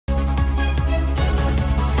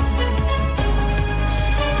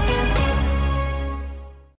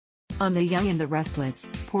On The Young and the Restless,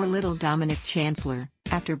 poor little Dominic Chancellor,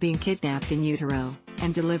 after being kidnapped in utero,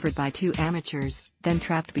 and delivered by two amateurs, then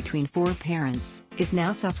trapped between four parents, is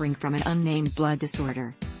now suffering from an unnamed blood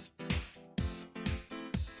disorder.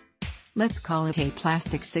 Let's call it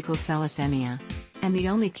aplastic sickle cell. And the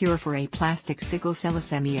only cure for aplastic sickle cell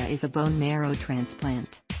is a bone marrow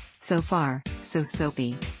transplant. So far, so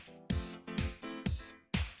soapy.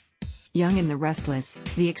 Young and the Restless,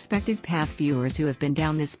 the expected path. Viewers who have been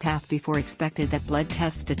down this path before expected that blood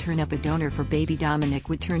tests to turn up a donor for baby Dominic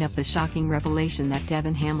would turn up the shocking revelation that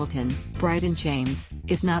Devin Hamilton, Bryden James,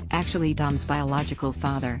 is not actually Dom's biological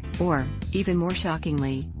father, or, even more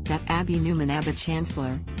shockingly, that Abby Newman Abbott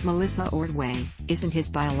Chancellor, Melissa Ordway, isn't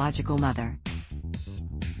his biological mother.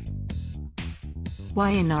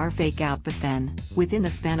 YNR fake out. But then, within the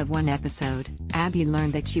span of one episode, Abby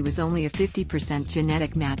learned that she was only a 50%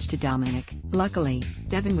 genetic match to Dominic. Luckily,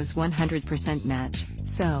 Devin was 100% match,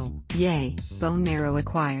 so, yay, bone marrow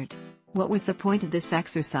acquired. What was the point of this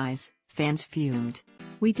exercise? Fans fumed.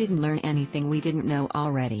 We didn't learn anything we didn't know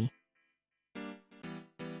already.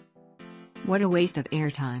 What a waste of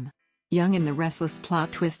airtime. Young and the Restless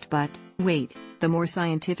plot twist. But, wait, the more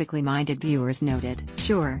scientifically minded viewers noted.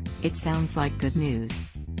 Sure, it sounds like good news.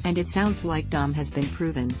 And it sounds like Dom has been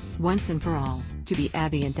proven, once and for all, to be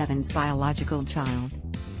Abby and Devin's biological child.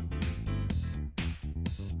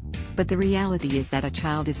 But the reality is that a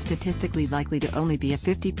child is statistically likely to only be a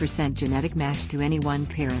 50% genetic match to any one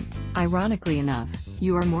parent. Ironically enough,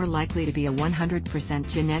 you are more likely to be a 100%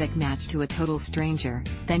 genetic match to a total stranger,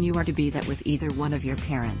 than you are to be that with either one of your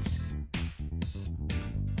parents.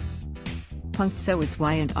 So is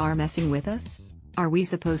Y&R messing with us? Are we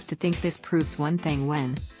supposed to think this proves one thing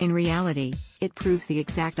when, in reality, it proves the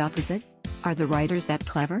exact opposite? Are the writers that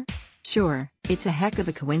clever? Sure, it's a heck of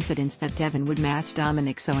a coincidence that Devin would match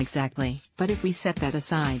Dominic so exactly. But if we set that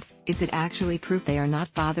aside, is it actually proof they are not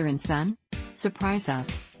father and son? Surprise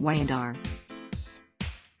us, Y&R.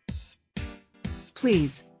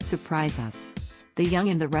 Please, surprise us. The Young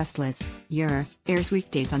and the Restless, airs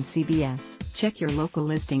weekdays on CBS. Check your local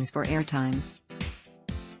listings for airtimes.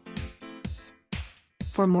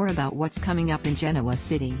 For more about what's coming up in Genoa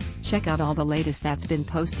City, check out all the latest that's been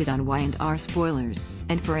posted on Y&R Spoilers,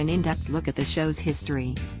 and for an in-depth look at the show's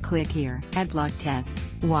history, click here. Ad block test,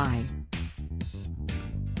 why?